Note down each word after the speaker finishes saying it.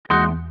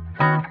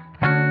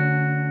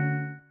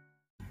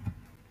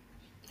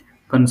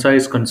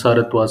Concise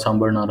கன்சாரத்வா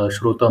சாம்பல்னாரா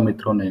ஸ்ரோதா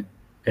மித்ரோனே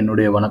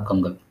என்னுடைய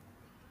வணக்கங்கள்.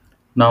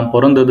 நான்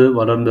பிறந்தது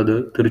வளர்ந்தது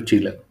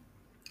திருச்சியில்.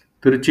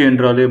 திருச்சி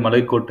என்றாலே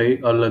மலைக்கோட்டை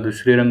அல்லது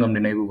ஸ்ரீரங்கம்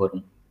நினைவு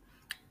வரும்.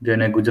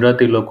 જેને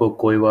ગુજરાતી લોકો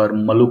કોઈ વાર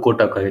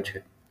મલુકોટા કહે છે.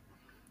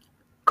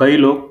 कई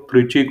लोग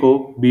त्रिची को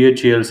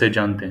BHEL से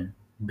जानते हैं,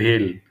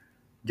 भेल,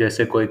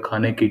 जैसे कोई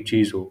खाने की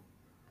चीज़ हो.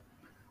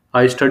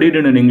 I studied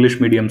in an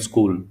English medium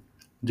school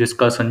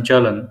जिसका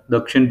संचालन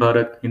दक्षिण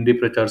भारत हिंदी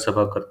प्रचार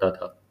सभा करता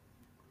था.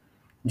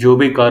 जो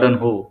भी कारण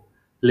हो,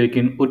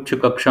 लेकिन उच्च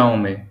कक्षाओं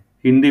में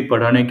हिंदी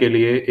पढ़ाने के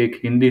लिए एक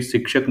हिंदी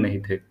शिक्षक नहीं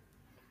थे.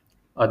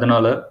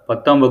 அதனால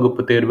 10ஆம்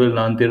வகுப்பு தேர்வில்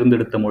நான்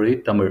தேர்ந்தெடுத்த மொழி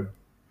தமிழ்.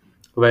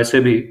 वैसे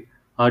भी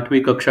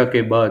 8वीं कक्षा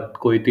के बाद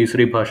कोई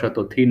तीसरी भाषा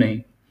तो थी नहीं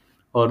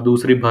और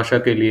दूसरी भाषा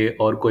के लिए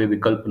और कोई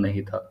विकल्प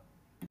नहीं था.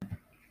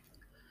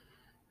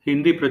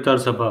 Hindi Prachar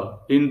Sabha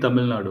in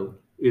Tamil Nadu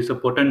is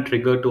a potent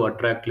trigger to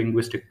attract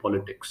linguistic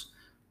politics,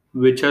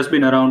 which has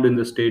been around in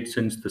the state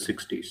since the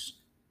 60s.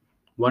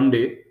 One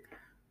day,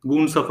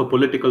 goons of a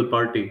political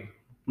party,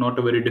 not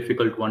a very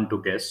difficult one to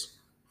guess,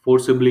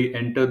 forcibly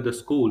entered the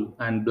school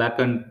and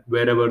blackened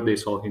wherever they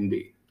saw Hindi.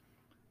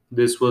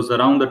 This was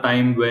around the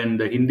time when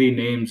the Hindi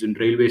names in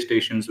railway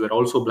stations were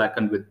also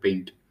blackened with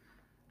paint,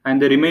 and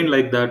they remained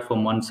like that for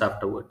months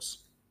afterwards.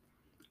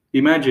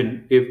 Imagine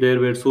if there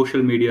were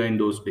social media in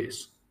those days.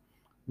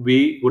 We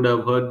would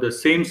have heard the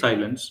same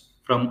silence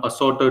from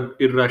assorted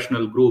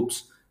irrational groups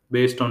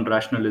based on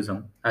rationalism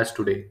as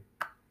today.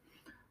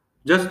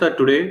 Just that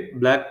today,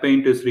 black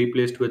paint is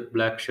replaced with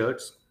black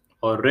shirts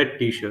or red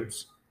t shirts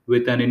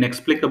with an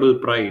inexplicable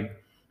pride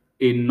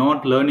in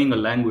not learning a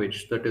language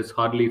that is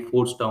hardly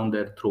forced down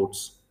their throats.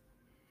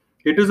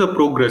 It is a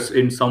progress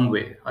in some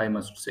way, I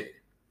must say,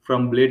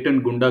 from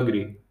blatant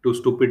gundagiri to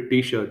stupid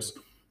t shirts,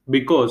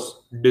 because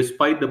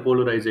despite the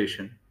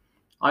polarization,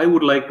 I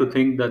would like to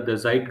think that the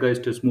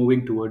zeitgeist is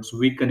moving towards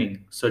weakening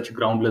such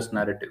groundless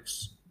narratives.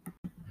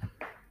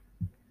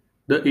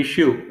 The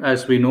issue,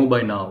 as we know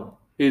by now,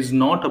 is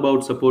not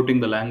about supporting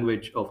the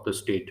language of the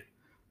state.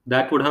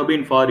 That would have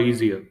been far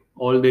easier.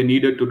 All they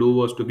needed to do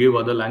was to give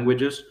other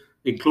languages,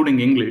 including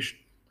English,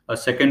 a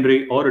secondary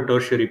or a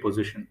tertiary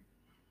position.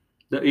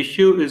 The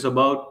issue is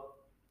about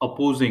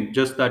opposing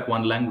just that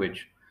one language,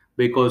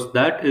 because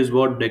that is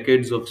what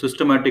decades of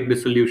systematic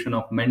dissolution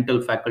of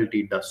mental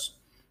faculty does,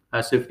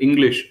 as if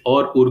English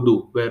or Urdu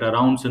were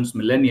around since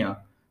millennia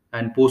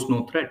and pose no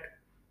threat.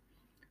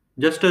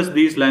 Just as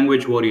these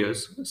language warriors,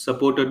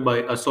 supported by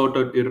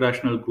assorted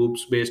irrational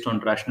groups based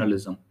on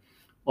rationalism,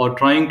 or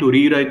trying to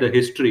rewrite the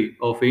history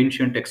of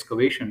ancient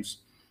excavations,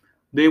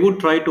 they would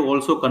try to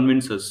also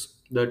convince us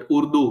that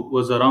Urdu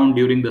was around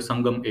during the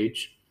Sangam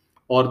age,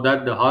 or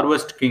that the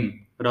Harvest King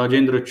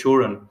Rajendra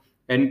Choran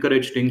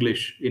encouraged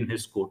English in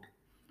his court.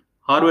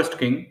 Harvest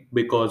King,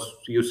 because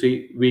you see,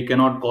 we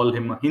cannot call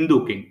him a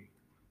Hindu king.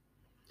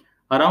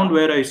 Around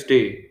where I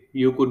stay,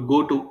 you could go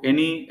to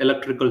any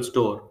electrical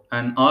store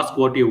and ask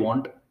what you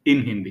want in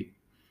Hindi.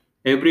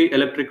 Every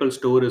electrical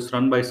store is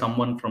run by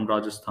someone from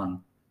Rajasthan.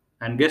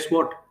 And guess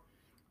what?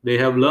 They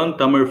have learned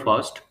Tamil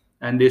fast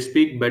and they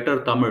speak better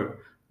Tamil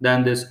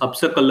than this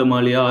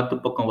Apsakallamalaya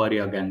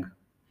Atupakavaria gang.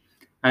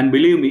 And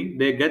believe me,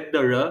 they get the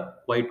R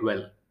quite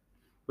well.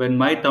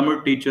 When my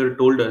Tamil teacher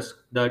told us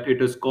that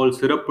it is called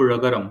Sirappu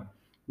Ragaram,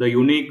 the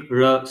unique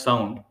R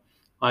sound,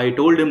 I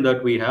told him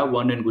that we have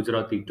one in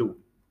Gujarati too.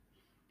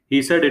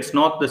 He said it's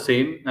not the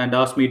same and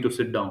asked me to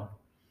sit down.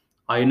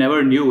 I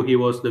never knew he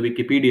was the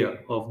Wikipedia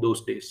of those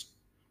days.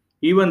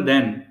 Even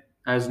then,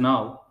 as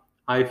now,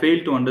 I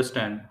fail to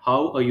understand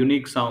how a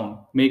unique sound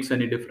makes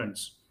any difference.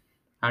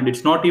 And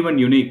it's not even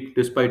unique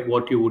despite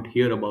what you would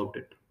hear about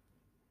it.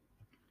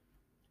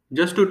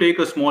 Just to take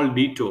a small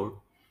detour,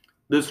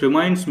 this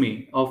reminds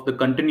me of the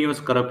continuous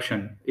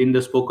corruption in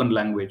the spoken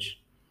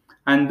language.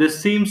 And this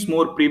seems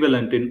more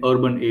prevalent in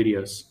urban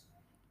areas.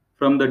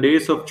 From the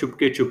days of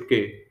Chupke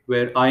Chupke,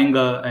 where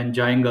Ainga and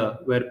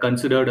Jainga were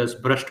considered as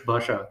brushed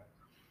bhasha,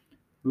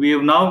 we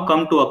have now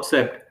come to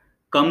accept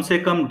Kam se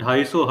kam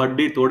 250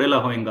 haddi todela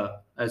hoenga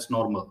as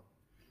normal.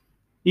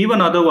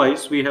 Even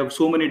otherwise, we have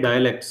so many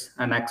dialects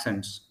and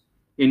accents.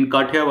 In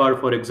Kathiawar,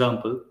 for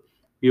example,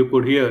 you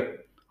could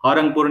hear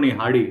Harangpurni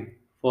Hadi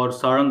for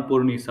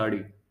Sarangpurni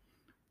Sadi.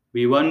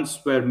 We once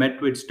were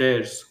met with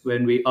stares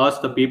when we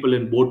asked the people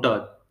in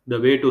Botad the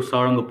way to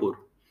Sarangapur.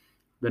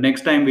 The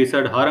next time we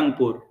said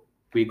Harangpur,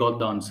 we got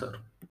the answer.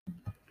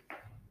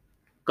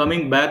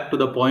 Coming back to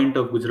the point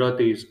of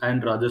Gujaratis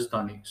and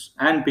Rajasthanis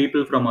and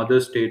people from other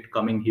state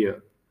coming here,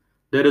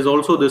 there is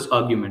also this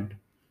argument.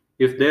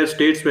 If their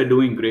states were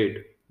doing great,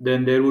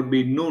 then there would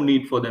be no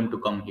need for them to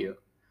come here.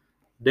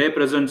 Their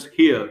presence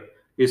here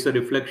is a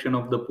reflection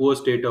of the poor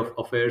state of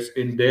affairs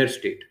in their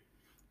state.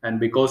 And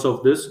because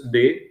of this,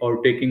 they are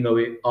taking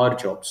away our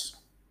jobs.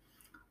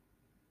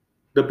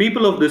 The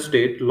people of this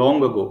state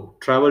long ago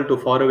traveled to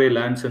faraway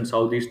lands in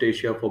Southeast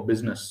Asia for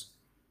business.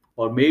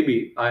 Or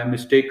maybe I am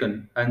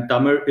mistaken and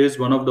Tamil is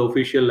one of the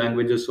official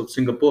languages of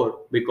Singapore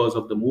because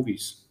of the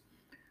movies.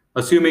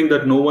 Assuming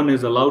that no one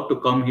is allowed to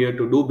come here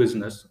to do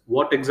business,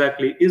 what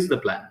exactly is the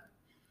plan?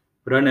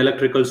 run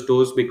electrical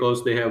stores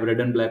because they have red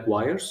and black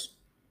wires,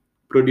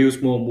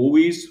 produce more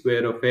movies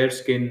where a fair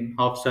skinned,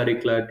 half sari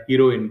clad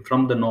heroine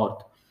from the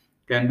north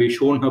can be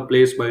shown her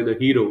place by the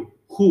hero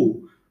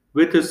who,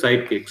 with his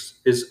sidekicks,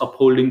 is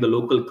upholding the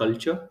local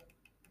culture.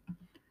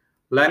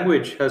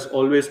 Language has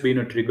always been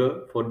a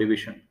trigger for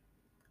division.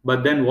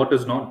 But then what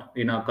is not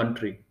in our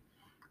country?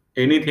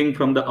 Anything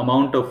from the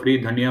amount of free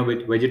dhania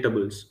with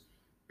vegetables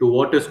to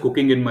what is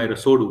cooking in my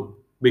rasodu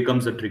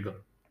becomes a trigger.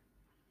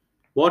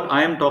 What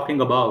I am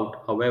talking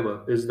about,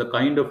 however, is the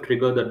kind of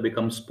trigger that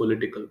becomes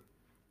political: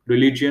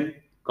 religion,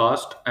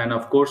 caste, and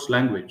of course,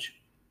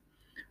 language.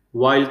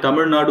 While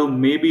Tamil Nadu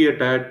may be a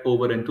tad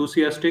over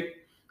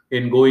enthusiastic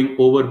in going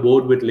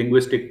overboard with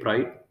linguistic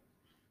pride,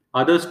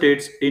 other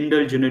states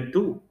indulge in it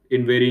too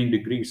in varying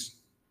degrees.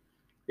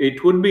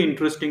 It would be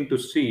interesting to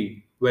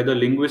see whether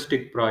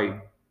linguistic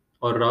pride,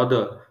 or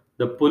rather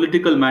the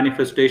political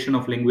manifestation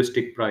of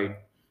linguistic pride,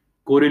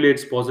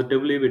 correlates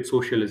positively with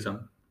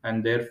socialism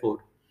and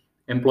therefore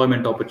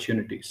employment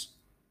opportunities.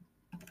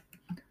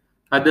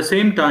 At the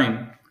same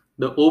time,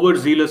 the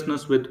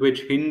overzealousness with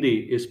which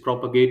Hindi is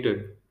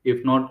propagated,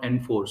 if not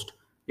enforced,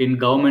 in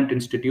government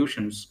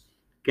institutions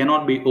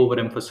cannot be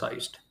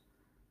overemphasized.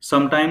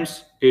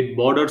 Sometimes it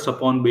borders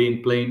upon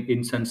being plain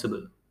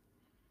insensible.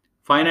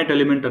 Finite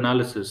element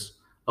analysis,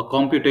 a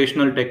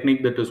computational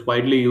technique that is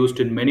widely used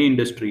in many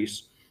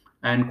industries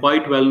and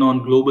quite well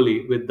known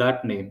globally with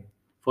that name,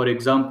 for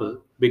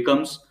example,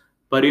 becomes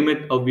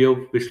Parimit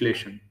Avyav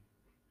Vishleshan.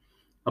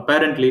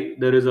 Apparently,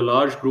 there is a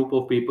large group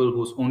of people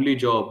whose only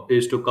job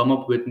is to come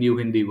up with new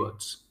Hindi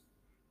words.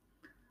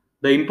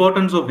 The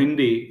importance of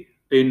Hindi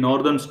in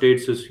northern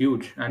states is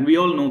huge, and we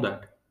all know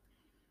that.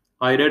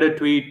 I read a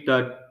tweet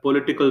that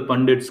political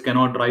pundits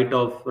cannot write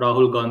off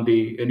Rahul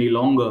Gandhi any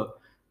longer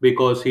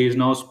because he is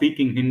now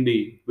speaking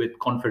Hindi with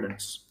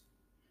confidence.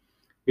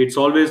 It's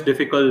always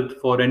difficult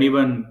for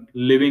anyone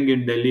living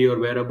in Delhi or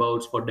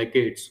whereabouts for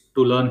decades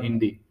to learn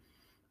Hindi.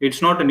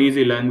 It's not an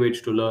easy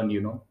language to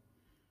learn.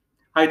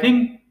 I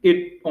think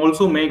it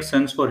also makes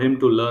sense for him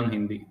to learn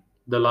Hindi.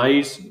 The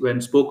lies,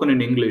 when spoken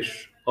in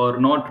English,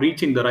 are not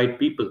reaching the right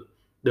people,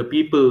 the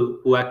people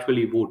who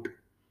actually vote.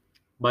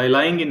 By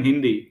lying in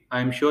Hindi, I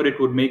am sure it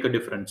would make a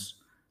difference,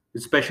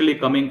 especially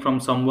coming from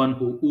someone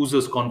who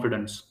oozes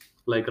confidence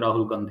like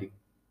Rahul Gandhi.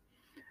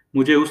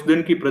 मुझे उस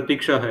दिन की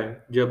प्रतीक्षा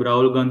है जब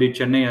राहुल गांधी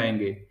चेन्नई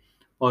आएंगे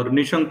और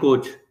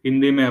निसंकोच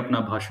हिंदी में अपना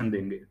भाषण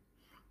देंगे.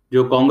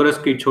 जो कांग्रेस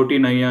की छोटी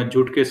नैया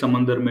झूठ के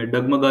समंदर में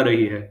डगमगा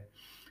रही है,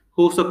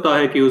 हो सकता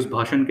है कि उस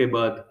भाषण के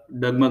बाद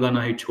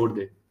डगमगाना ही छोड़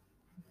दे.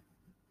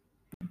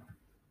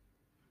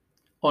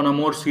 On a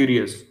more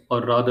serious,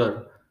 or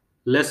rather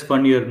less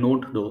funnier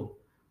note, though,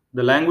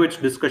 the language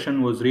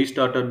discussion was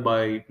restarted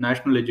by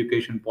National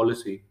Education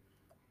Policy,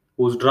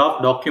 whose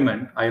draft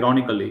document,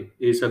 ironically,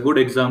 is a good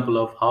example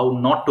of how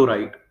not to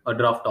write a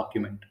draft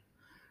document.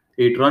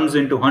 It runs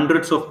into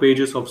hundreds of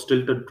pages of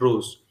stilted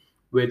prose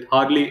with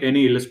hardly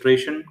any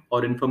illustration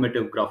or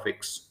informative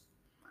graphics.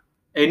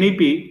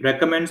 NEP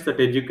recommends that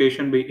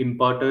education be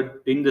imparted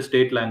in the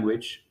state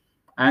language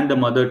and the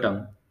mother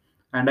tongue,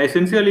 and I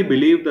sincerely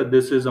believe that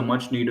this is a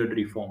much needed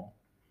reform.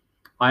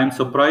 I am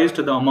surprised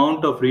at the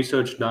amount of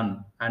research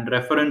done and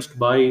referenced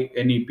by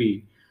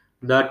NEP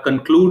that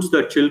concludes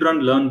that children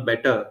learn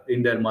better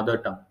in their mother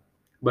tongue.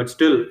 But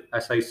still,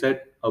 as I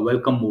said, a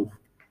welcome move.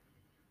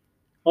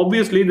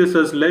 Obviously, this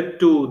has led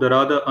to the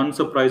rather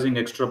unsurprising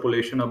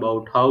extrapolation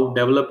about how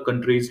developed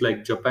countries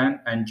like Japan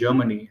and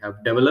Germany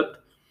have developed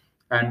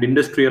and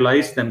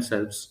industrialized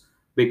themselves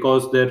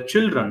because their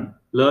children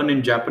learn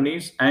in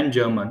Japanese and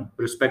German,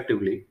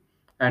 respectively,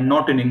 and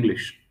not in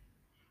English.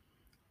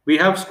 We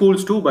have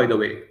schools too, by the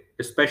way,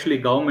 especially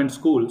government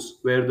schools,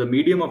 where the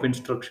medium of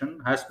instruction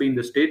has been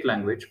the state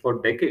language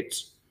for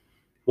decades.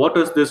 What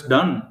has this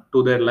done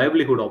to their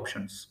livelihood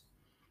options?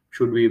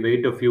 Should we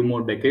wait a few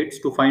more decades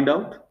to find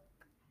out?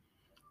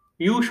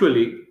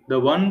 Usually, the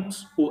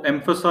ones who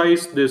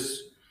emphasize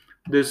this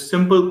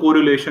simple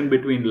correlation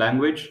between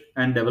language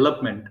and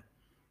development,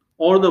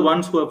 or the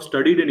ones who have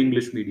studied in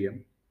English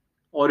medium,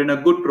 or in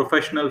a good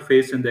professional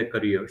phase in their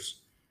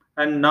careers,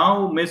 and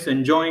now miss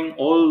enjoying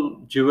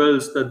all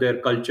jewels that their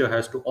culture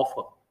has to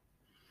offer.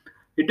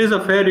 It is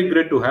a fair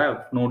regret to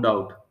have, no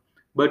doubt,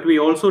 but we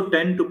also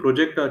tend to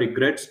project our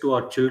regrets to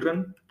our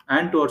children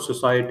and to our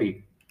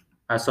society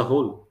as a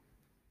whole.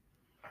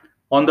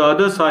 On the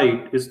other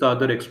side is the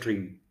other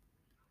extreme,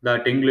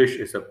 that English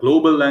is a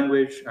global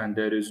language and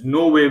there is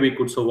no way we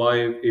could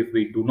survive if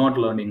we do not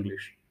learn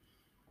English.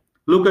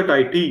 Look at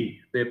IT,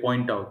 they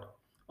point out.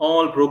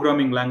 All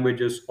programming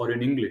languages are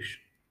in English.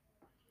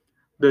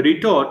 The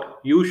retort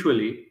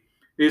usually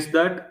is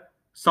that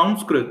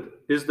Sanskrit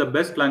is the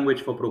best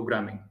language for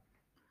programming.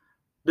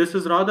 This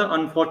is rather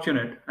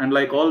unfortunate and,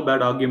 like all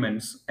bad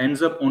arguments,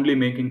 ends up only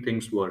making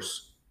things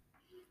worse.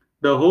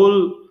 The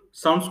whole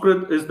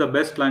Sanskrit is the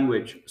best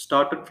language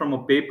started from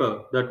a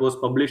paper that was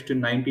published in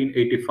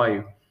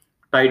 1985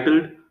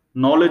 titled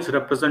Knowledge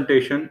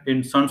Representation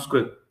in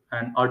Sanskrit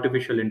and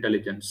Artificial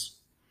Intelligence.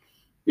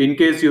 In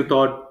case you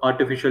thought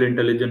artificial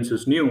intelligence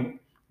is new,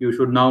 you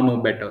should now know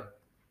better.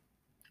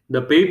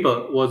 The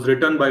paper was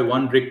written by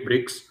one Rick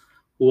Briggs,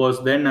 who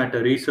was then at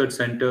a research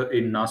center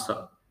in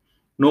NASA.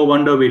 No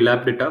wonder we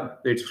lapped it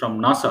up. It's from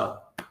NASA.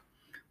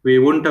 We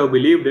wouldn't have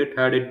believed it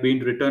had it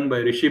been written by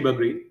Rishi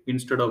Bagri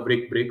instead of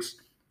Rick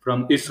Briggs,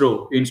 from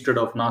ISRO instead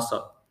of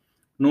NASA.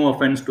 No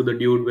offense to the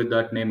dude with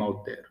that name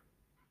out there.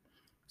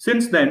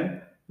 Since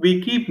then,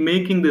 we keep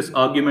making this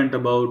argument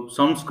about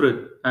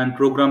Sanskrit and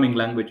programming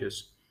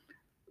languages.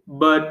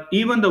 But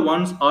even the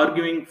ones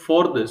arguing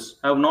for this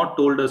have not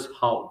told us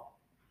how.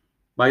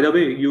 By the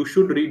way, you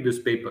should read this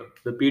paper.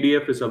 The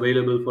PDF is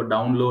available for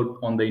download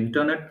on the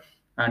internet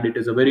and it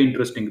is a very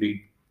interesting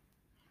read.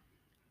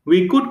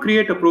 We could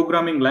create a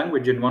programming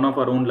language in one of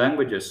our own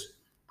languages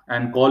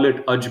and call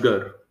it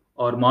Ajgar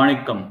or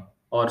Manikam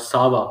or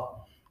Sava.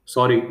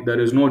 Sorry, there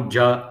is no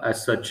Ja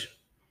as such.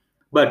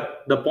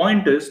 But the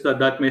point is that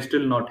that may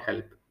still not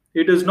help.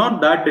 It is not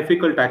that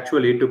difficult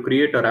actually to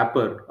create a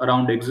wrapper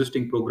around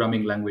existing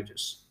programming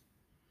languages.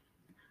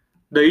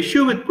 The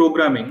issue with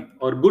programming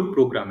or good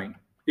programming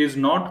is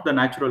not the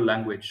natural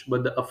language,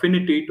 but the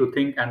affinity to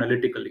think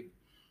analytically,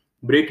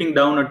 breaking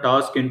down a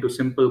task into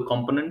simple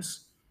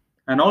components,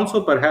 and also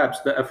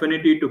perhaps the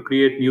affinity to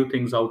create new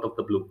things out of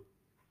the blue.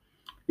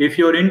 If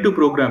you're into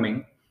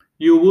programming,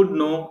 you would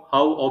know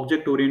how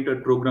object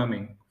oriented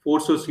programming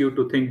forces you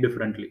to think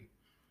differently,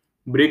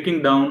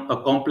 breaking down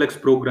a complex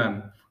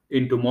program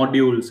into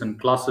modules and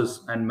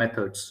classes and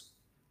methods.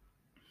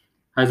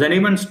 Has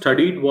anyone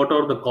studied what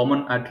are the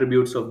common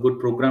attributes of good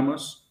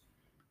programmers?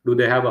 Do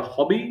they have a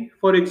hobby,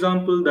 for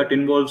example, that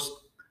involves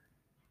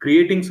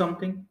creating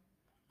something?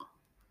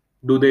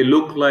 Do they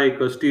look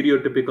like a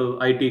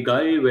stereotypical IT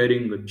guy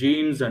wearing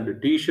jeans and a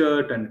t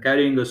shirt and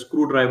carrying a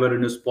screwdriver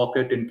in his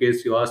pocket in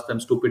case you ask them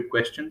stupid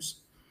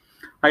questions?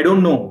 I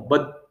don't know,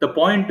 but the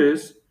point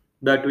is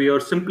that we are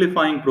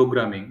simplifying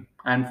programming,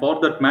 and for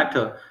that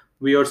matter,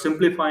 we are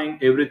simplifying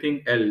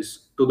everything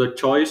else to the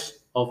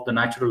choice of the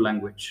natural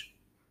language.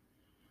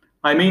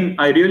 I mean,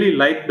 I really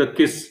like the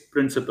KISS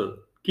principle.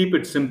 Keep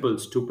it simple,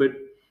 stupid.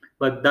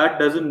 But that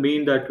doesn't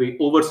mean that we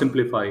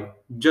oversimplify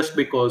just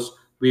because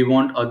we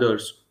want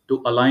others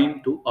to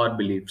align to our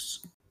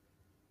beliefs.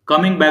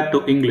 Coming back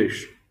to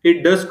English,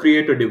 it does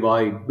create a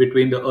divide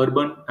between the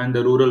urban and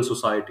the rural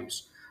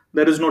societies.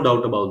 There is no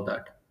doubt about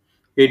that.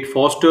 It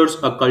fosters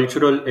a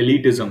cultural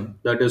elitism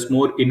that is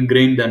more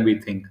ingrained than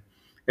we think,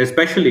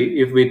 especially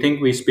if we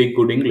think we speak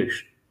good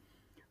English.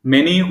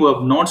 Many who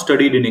have not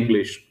studied in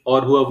English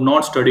or who have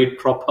not studied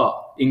proper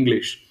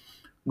English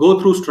go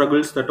through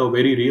struggles that are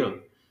very real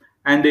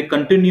and they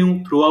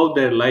continue throughout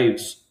their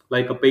lives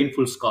like a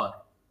painful scar.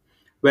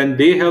 When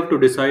they have to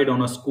decide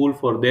on a school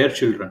for their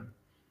children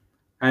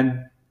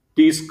and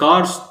these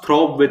scars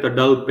throb with a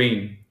dull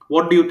pain,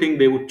 what do you think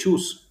they would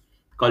choose?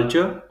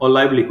 Culture or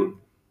livelihood?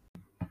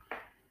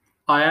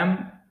 I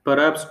am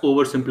perhaps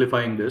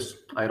oversimplifying this,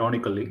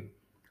 ironically,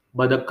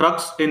 but the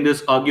crux in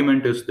this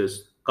argument is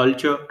this: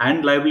 culture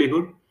and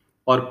livelihood,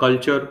 or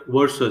culture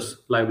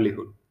versus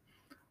livelihood.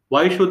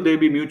 Why should they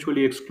be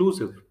mutually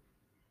exclusive?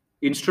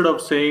 Instead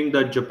of saying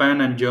that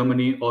Japan and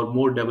Germany are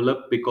more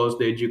developed because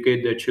they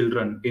educate their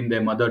children in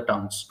their mother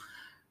tongues,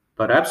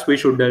 perhaps we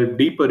should delve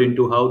deeper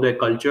into how their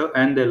culture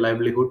and their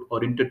livelihood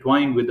are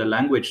intertwined with the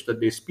language that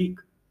they speak.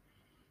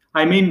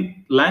 I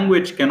mean,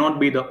 language cannot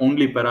be the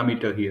only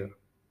parameter here.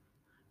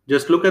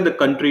 Just look at the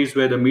countries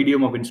where the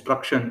medium of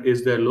instruction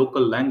is their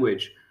local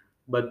language,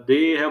 but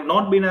they have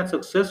not been as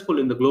successful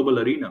in the global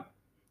arena.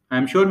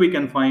 I'm sure we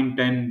can find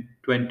 10,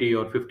 20,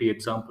 or 50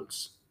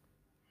 examples.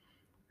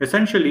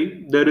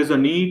 Essentially, there is a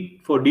need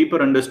for deeper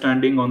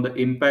understanding on the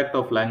impact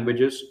of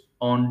languages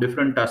on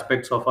different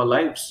aspects of our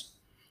lives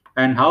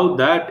and how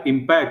that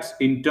impacts,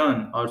 in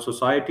turn, our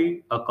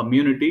society, our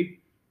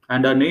community,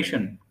 and our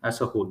nation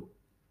as a whole.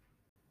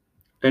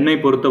 என்னை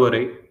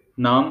பொறுத்தவரை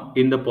நாம்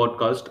இந்த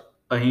podcast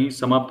અહીં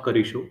समाप्त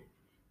करीशु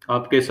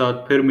आपके साथ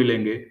फिर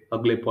मिलेंगे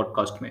अगले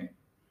पॉडकास्ट में.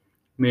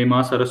 May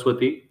Ma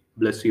Saraswati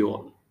bless you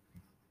all.